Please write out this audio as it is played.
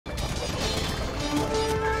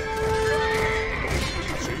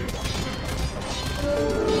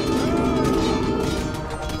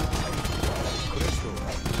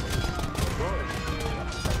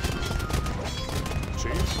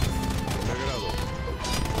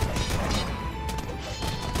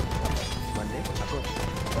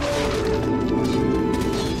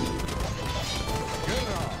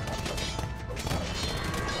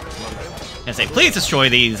I say, please destroy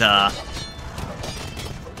these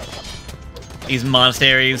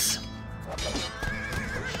monasteries.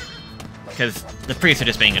 Because the priests are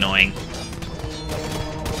just being annoying.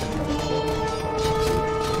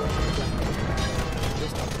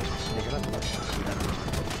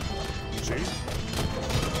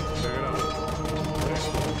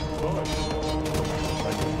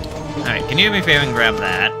 Alright, can you do me a favor and grab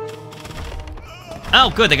that?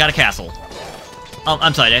 Oh, good, they got a castle. Oh,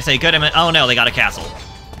 I'm sorry, did I say good? I meant, oh no, they got a castle.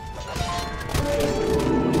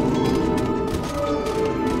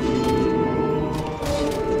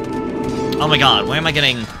 Oh my god, where am I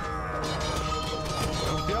getting...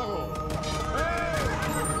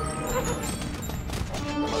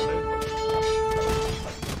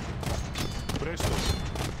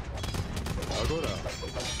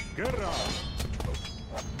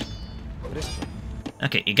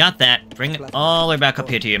 Okay, you got that. Bring it all the way back up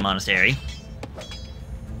here to your monastery.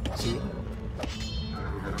 Sí.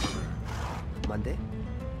 Mande.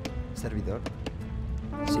 Servidor.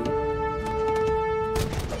 Sí.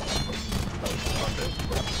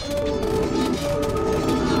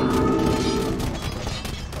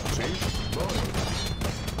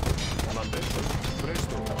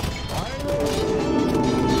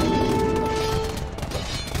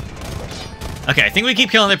 Okay, I think we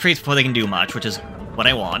keep killing the priests before they can do much, which is what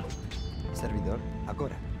I want. Servidor.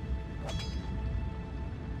 Agora.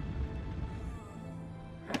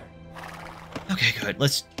 Okay, good.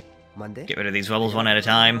 Let's Mande. get rid of these rebels one at a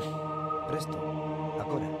time. Presto.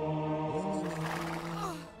 Agora.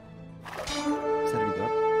 Servidor.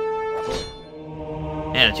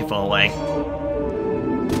 Yeah, they're too far away.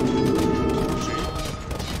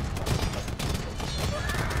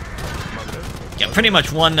 Yeah, pretty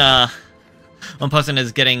much one person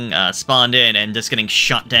is getting spawned in and just getting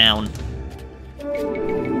shot down.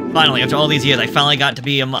 Finally, after all these years, I finally got to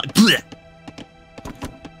be a bleh.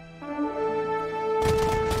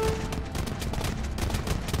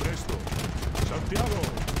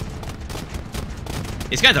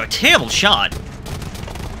 These guys are a terrible shot.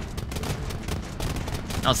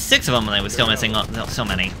 Oh, 6 of them, and they were still missing so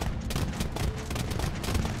many.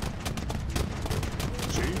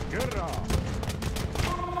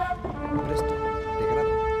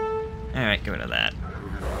 Alright, get rid of that.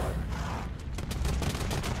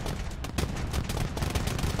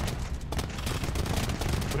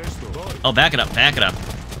 Oh, back it up, back it up.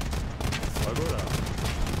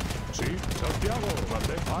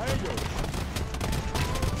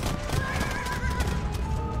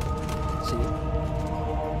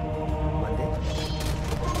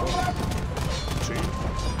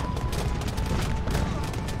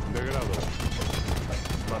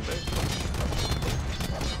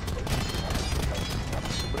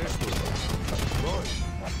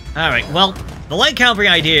 Alright, well, the light cavalry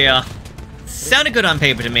idea sounded good on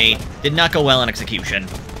paper to me, did not go well in execution.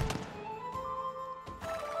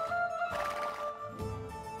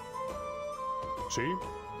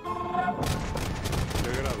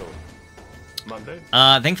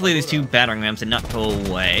 Thankfully these 2 battering rams did not go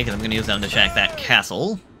away, because I'm going to use them to attack that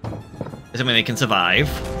castle. Assuming they can survive.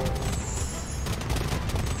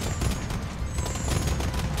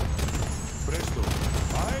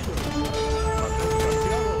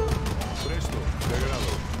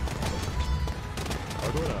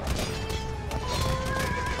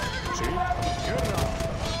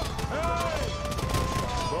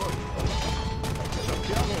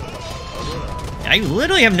 I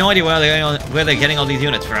literally have no idea where they're getting all these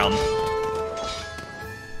units from.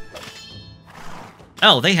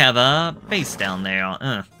 Oh, they have a base down there.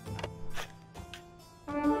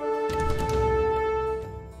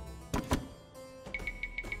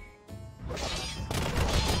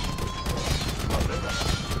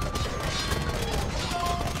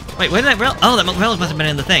 Wait, where did that relic? Oh, that relic must have been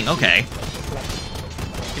in the thing. Okay.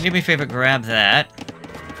 Can you do me a favor? Grab that.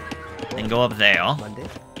 And go up there.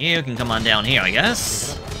 You can come on down here, I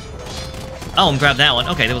guess. Oh, and grab that one.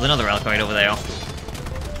 Okay, there was another relic right over there.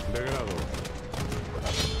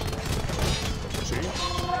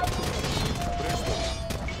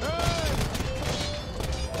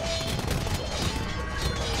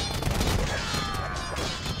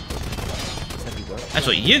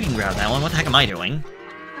 Actually, you can grab that one. What the heck am I doing?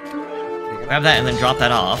 Grab that and then drop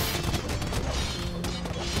that off.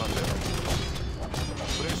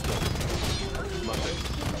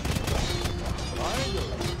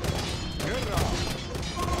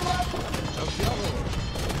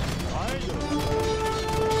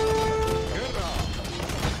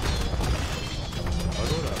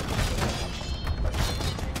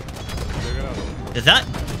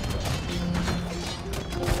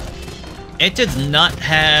 It does not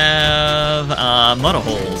have motor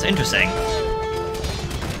holes. Interesting.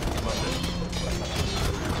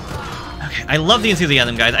 Okay, I love the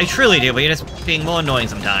enthusiasm, guys. I truly do, but you're just being more annoying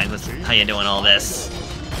sometimes with how you're doing all this.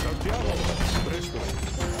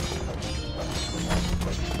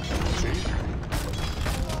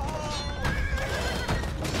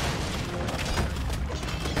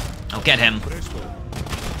 Oh, get him.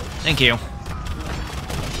 Thank you.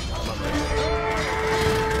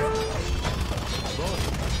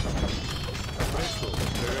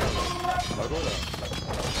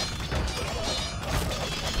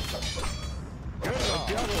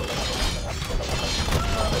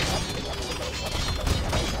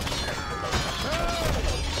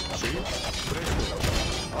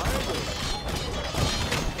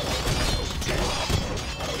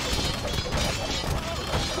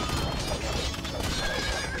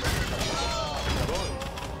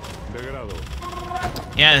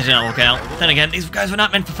 Yeah, this didn't work out. Then again, these guys were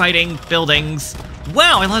not meant for fighting buildings.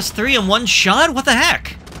 Wow, I lost 3 in one shot? What the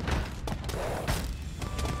heck?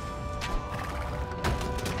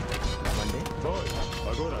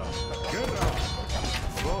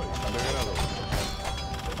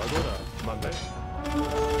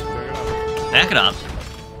 Back it up.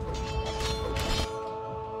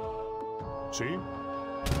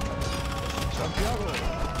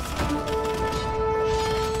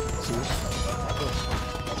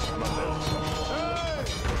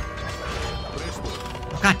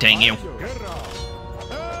 God dang you.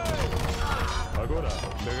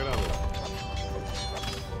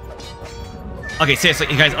 Okay, seriously,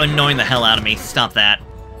 you guys are annoying the hell out of me. Stop that.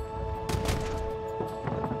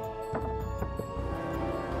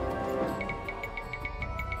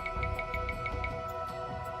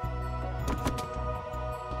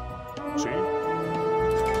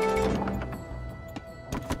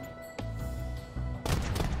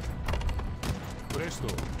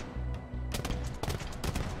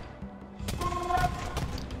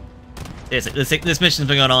 This mission's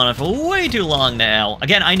been going on for way too long now.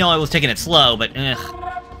 Again, I know I was taking it slow, but I'm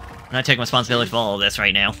not taking responsibility for all of this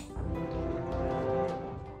right now.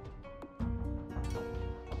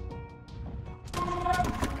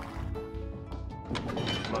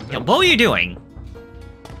 Yo, what are you doing?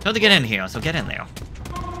 Try to get in here, so get in there.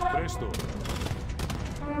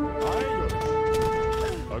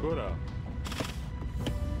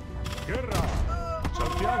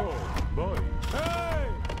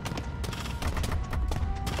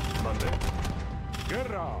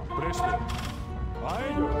 Guerra, presto. A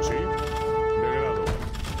ellos. Sí, de grado.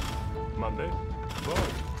 Mande. Voy.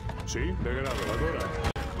 Sí, de grado. Ahora.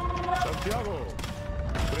 Santiago.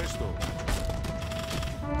 Presto.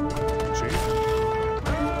 Sí.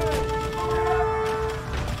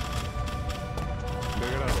 De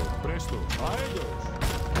grado. Presto. A ellos.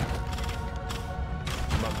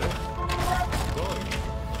 Mande. Voy.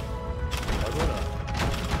 Ahora.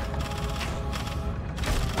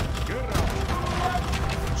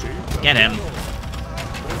 Get him.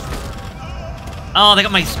 Oh, they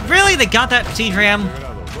got my... Really? They got that siege ram?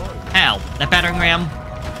 Hell, that battering ram?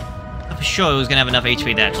 I'm sure it was gonna have enough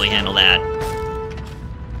HP to actually handle that.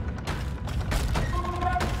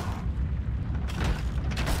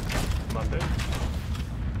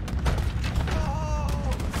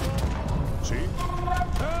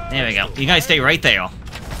 There we go. You guys stay right there. Oh,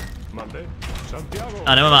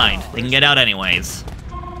 never mind. They can get out anyways.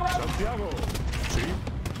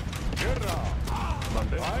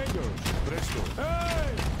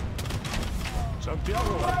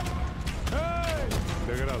 Santiago. ¡Hey!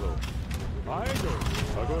 De grado. A ellos.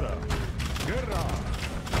 Ahora. Guerra.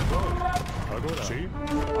 Voy. Ahora. Sí.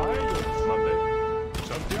 A ellos. Mande.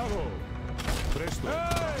 Santiago. Presto.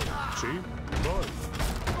 ¡Hey! Sí. Voy.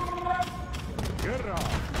 Guerra.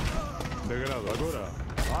 De grado. Ahora.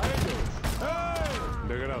 A ellos. ¡Hey!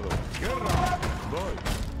 De grado. Guerra. Voy.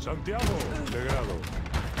 Santiago. De grado.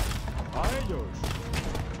 A ellos.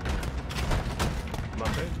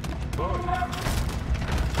 Mande. Voy.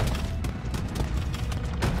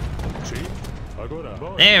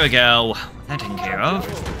 There we go. That taken care of.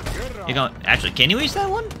 You go. Actually, can you reach that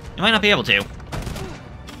one? You might not be able to.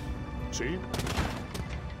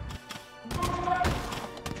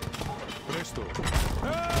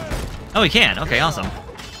 Oh, we can. Okay, awesome.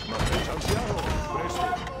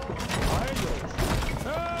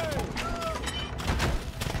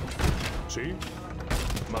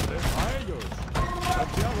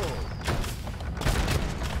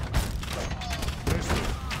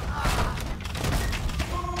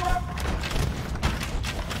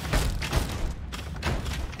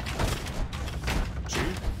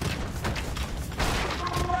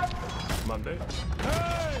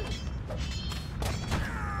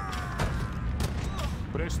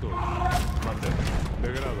 Presto. Mande.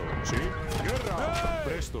 Degrado. Sí. Guerra.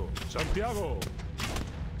 Presto. Santiago.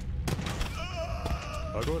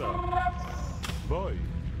 Agora. Voy.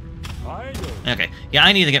 A ellos. Okay. Yeah,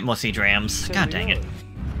 I need to get more siege rams. God dang it.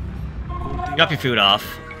 Drop your food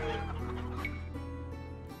off.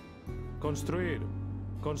 Construir.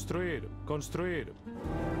 Construir. Construir.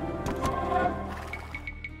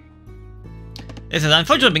 This has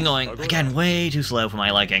unfortunately been going, again, way too slow for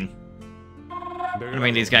my liking. I'm gonna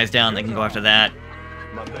bring these guys down, they can go after that.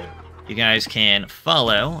 You guys can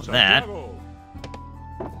follow that.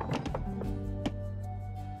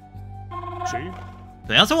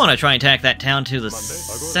 They also want to try and attack that town to the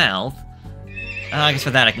south. I guess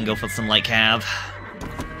for that I can go for some light cav.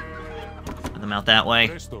 Put them out that way.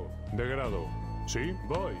 It's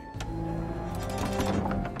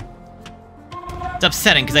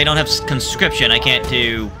upsetting because I don't have conscription. I can't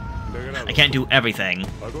do everything.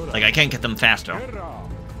 Like I can't get them faster.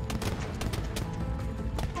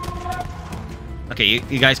 Okay,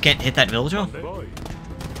 you guys can't hit that villager?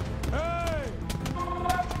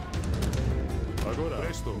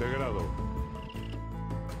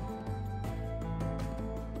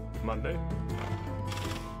 Mande.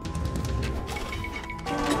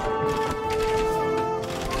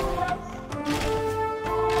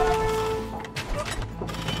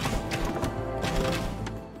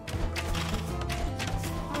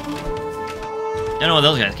 Don't know where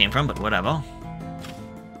those guys came from, but whatever.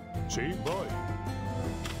 Sí, voy.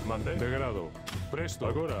 Mande. Degrado. Presto.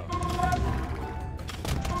 Agora.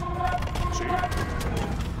 Sí.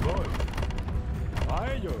 Voy.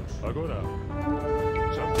 A ellos. Agora.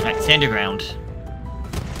 Alright, stand your ground.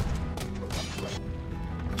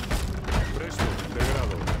 Presto.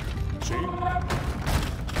 Degrado. Sí.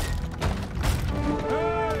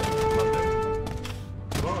 Mande.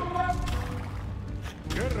 Voy.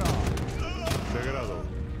 Guerra. Degrado.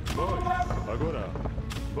 Voy. Agora.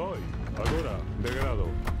 Voy. Agora. Degrado.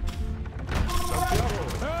 Santiago.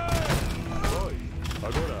 Voy.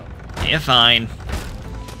 Agora. You're fine.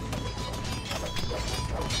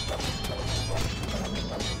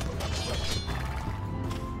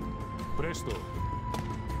 Presto.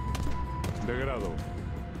 Degrado.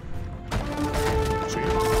 Sí.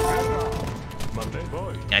 Guerra. Mande.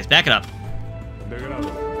 Voy. Guys, back it up.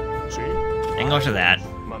 Degrado. Sí. And go after that.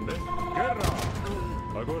 Mande. Guerra.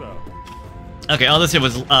 Agora. Okay, all this did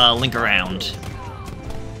was link around.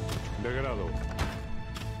 Degrado.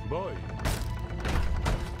 Voy.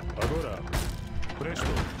 Agora.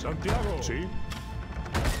 Presto. Santiago. Sí.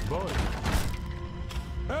 Voy.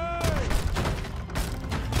 ¡Hey!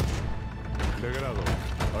 Degrado.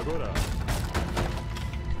 Agora.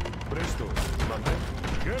 Presto. Mande.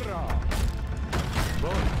 Guerra.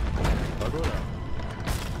 Voy. Agora.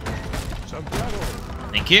 Santiago.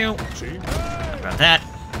 Thank you. Sí. About that.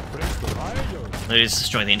 Presto. A ellos. Let us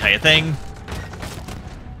destroy the entire thing.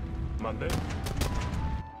 Mande.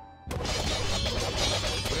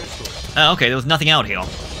 Presto. Okay, there was nothing out here.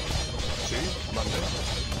 Sí. Mande.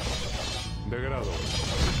 Degrado.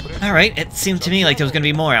 Presto. Alright, it seemed to me like there was gonna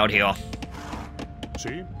be more out here.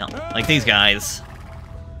 Sí. No, like these guys.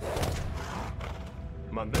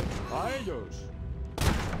 Mande. A ellos.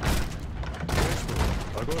 Presto.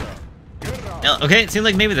 Agora. Guerra. Okay, it seems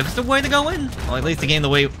like maybe this is the way to go in. Or at least the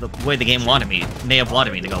way the game wanted me, may have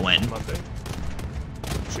wanted me to go in. Mande.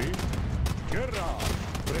 Sí. Guerra.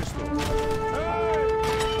 Presto. ¡Hey!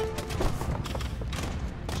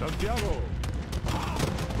 Santiago.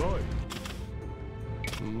 Voy.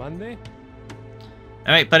 Mande.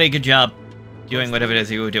 Alright, buddy, good job doing whatever it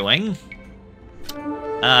is you were doing.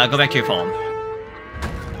 Go back to your farm.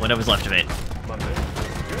 Whatever's left of it. Mande.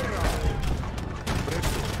 Guerra.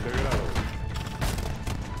 Presto. Degrado.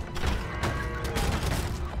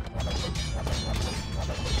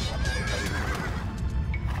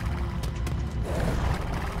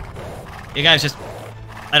 You guys just,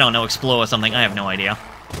 I don't know, explore or something. I have no idea.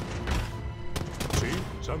 Sí.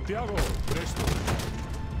 Santiago. Presto.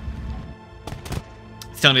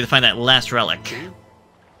 It's telling me to find that last relic. Sí.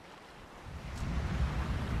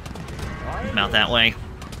 Come out that way.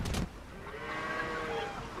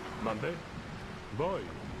 Mande. Voy.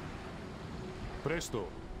 Presto.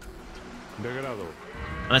 Degrado.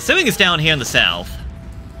 I'm assuming it's down here in the south.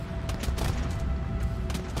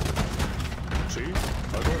 Sí.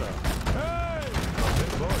 Agora. ¡Hey! Mande.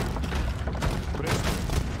 Voy. Presto.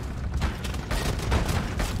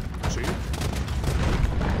 Sí.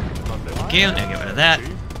 Mande. Thank you. Now get rid of that.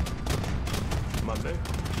 Sí. Mande.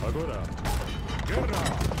 Agora. Guerra.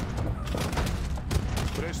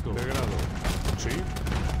 Presto. Degrado. Sí.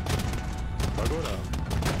 Agora.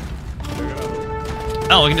 Degrado.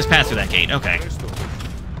 Oh, we can just pass through that gate. Okay. Presto.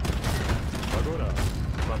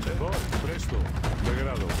 Mande. Voy, presto.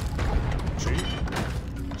 Degrado. Sí.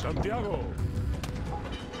 Santiago.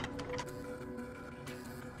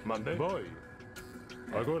 Mande. Voy.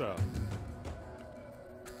 Agora.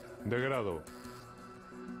 Degrado.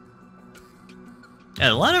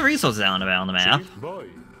 Yeah, a lot of resources out and about on the map. Sí. Voy.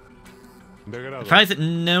 Degrado. Surprised that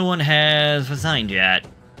no one has resigned yet.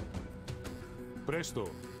 Presto.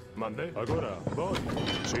 Mande. Agora. Voy.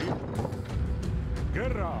 Sí.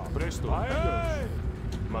 Guerra. Presto. A ellos.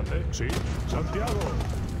 Mande. Sí. Santiago.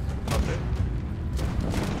 Mande.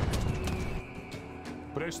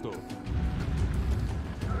 Presto.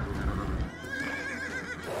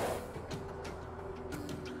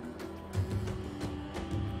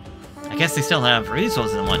 I guess they still have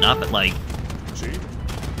resources and whatnot, but like, Sí.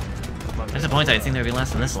 Mande. there's a point I think they'd be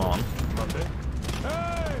less than this long. Mande.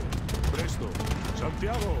 ¡Hey! Presto.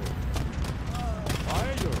 Santiago. A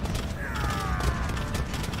ellos.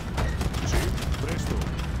 Sí. Presto.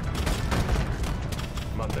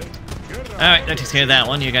 Mande. Guerra. Alright, that takes care of that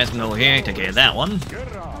one. You guys can go over here, take care of that one.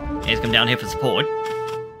 Guerra. You guys come down here for support.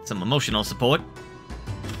 Some emotional support.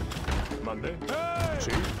 Mande. Hey!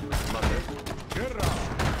 Sí. Mande. Guerra.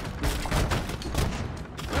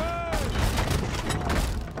 Hey!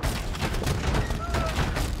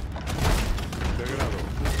 Degrado.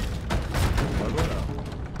 Agora.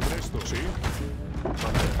 Presto. Sí.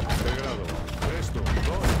 Mande. Degrado. Presto.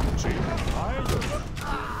 Dos. Sí. A ellos.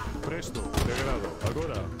 Presto. Degrado.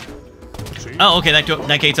 Agora. Sí. Oh, okay,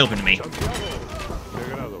 that gate's open to me. Santiago.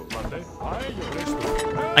 Degrado. Mande. A ellos. Presto.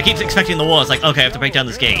 I keep expecting the wall. It's like, okay, I have to break down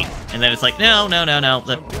this gate. And then it's like, no.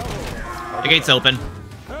 The gate's open.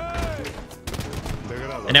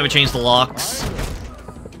 Degrado. I never changed the locks.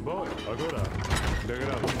 Voy. Agora.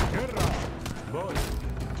 Degrado. Guerra. Voy.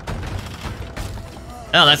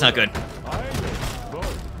 Oh, that's not good. A ellos. Voy.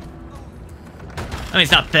 I mean,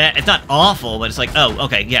 it's not bad. It's not awful, but it's like, oh,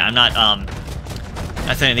 okay, yeah, I'm not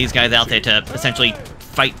sending these guys out there to essentially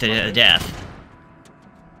fight to the death.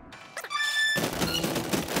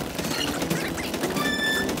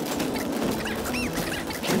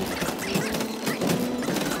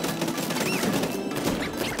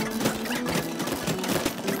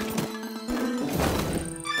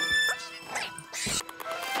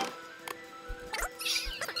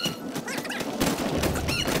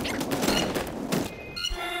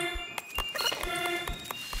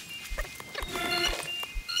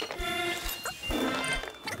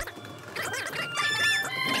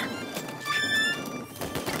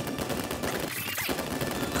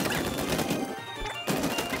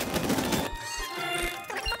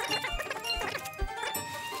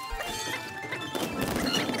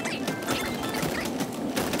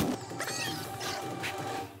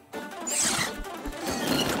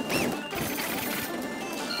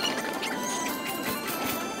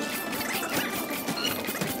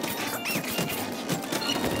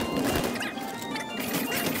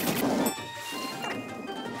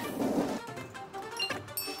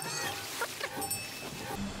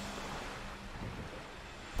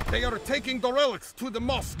 They are taking the relics to the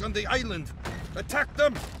mosque on the island. Attack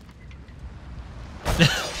them! A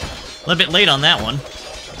little bit late on that one.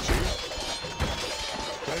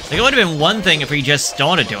 Like, it would have been one thing if we just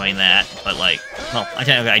started doing that, but like, well, I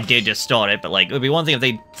technically I did just start it, but like, it would be one thing if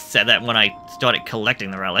they said that when I started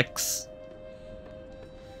collecting the relics.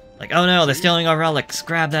 Like, oh no, they're stealing our relics,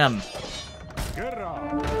 grab them. Guerra.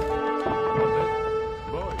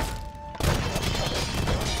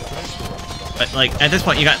 But like, at this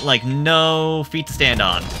point, you got like no feet to stand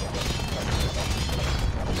on.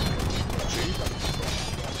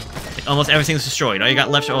 Like, almost everything's destroyed. All you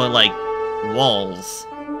got left are like walls.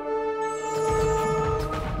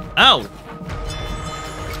 Oh!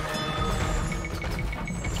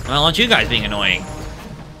 Well, aren't you guys being annoying?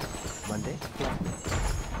 Mande.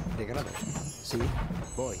 Degrado. Sí.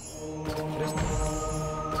 Voy. Presto.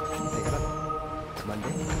 Degrado. Mande.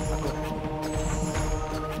 Agora.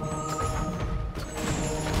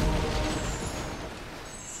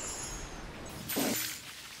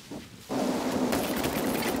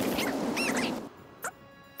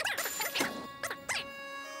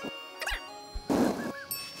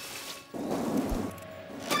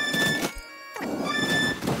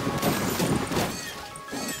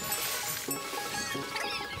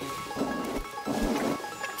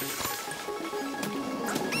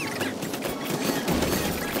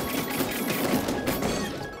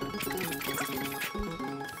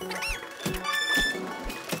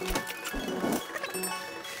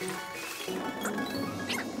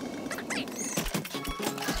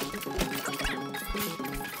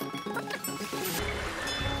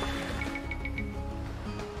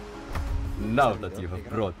 Now that you have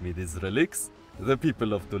brought me these relics, The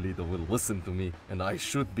people of Toledo will listen to me, and I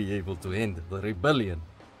should be able to end the rebellion.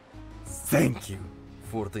 Thank you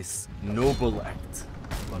for this noble act,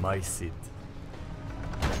 my Cid.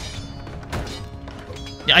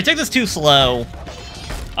 Yeah, I took this too slow.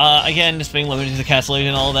 Again, just being limited to the castle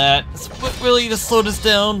and all that. But really, just slowed us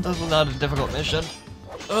down. This was not a difficult mission.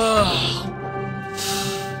 Ugh.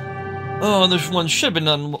 Oh, this one should have been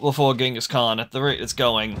done before Genghis Khan at the rate it's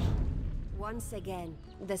going. Once again,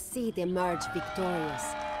 the Cid emerged victorious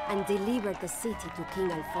and delivered the city to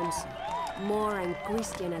King Alfonso. Moor and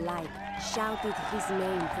Christian alike shouted his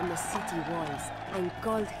name from the city walls and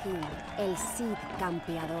called him El Cid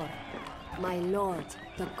Campeador, my lord,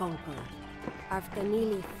 the conqueror. After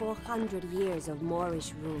nearly 400 years of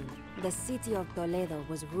Moorish rule, the city of Toledo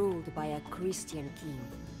was ruled by a Christian king.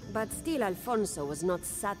 But still Alfonso was not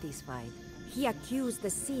satisfied. He accused the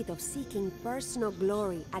Cid of seeking personal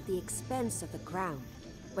glory at the expense of the crown.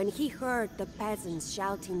 When he heard the peasants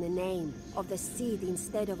shouting the name of the Cid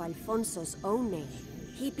instead of Alfonso's own name,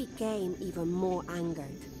 he became even more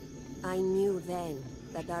angered. I knew then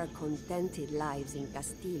that our contented lives in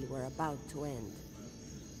Castile were about to end.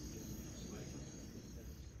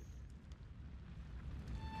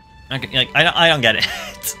 Okay, like, I don't get it.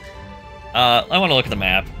 I want to look at the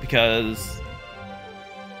map, because...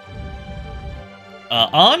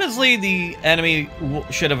 honestly, the enemy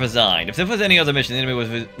should have resigned. If there was any other mission, the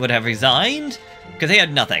enemy would have resigned, because they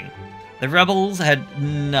had nothing. The rebels had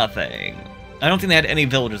nothing. I don't think they had any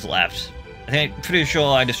villagers left. I'm pretty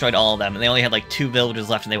sure I destroyed all of them, and they only had like 2 villagers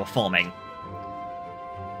left, and they were forming.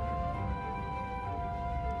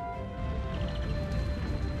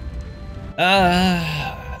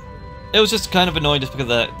 It was just kind of annoying just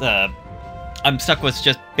because I'm stuck with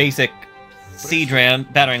just basic siege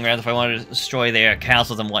battering rams if I wanted to destroy their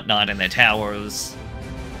castles and whatnot and their towers.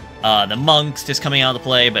 The monks just coming out of the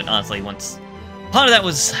play, but honestly, once... Part of that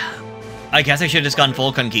was... I guess I should have just gone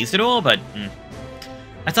full conquistador, but...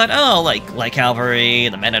 I thought, oh, like cavalry,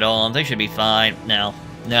 the men-at-arms, they should be fine. No,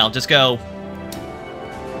 just go...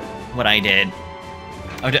 what I did.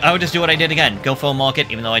 I would just do what I did again. Go full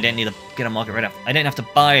market, even though I didn't need to get a market right off. I didn't have to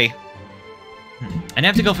buy... I didn't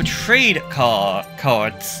have to go for trade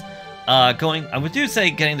cards. I would do say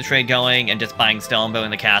getting the trade going and just buying stone, building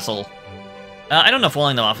the castle. I don't know if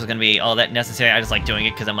walling them off is going to be all that necessary. I just like doing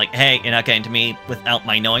it because I'm like, hey, you're not getting to me without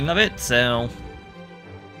my knowing of it, so...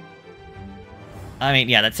 I mean,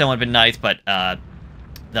 yeah, that still would have been nice, but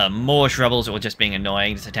the Moorish rebels were just being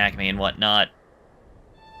annoying, just attacking me and whatnot.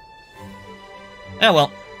 Oh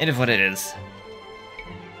well, it is what it is.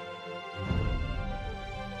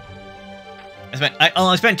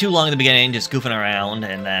 I spent too long at the beginning just goofing around,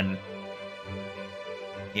 and then...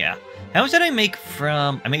 Yeah. How much did I make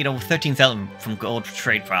from... I made over 13,000 from gold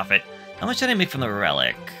trade profit. How much did I make from the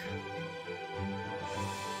relic?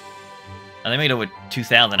 I made over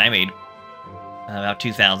 2,000. I made about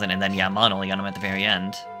 2,000, and then Yaman only got them at the very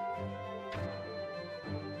end.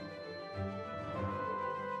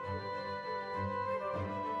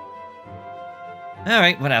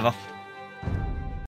 Alright, whatever.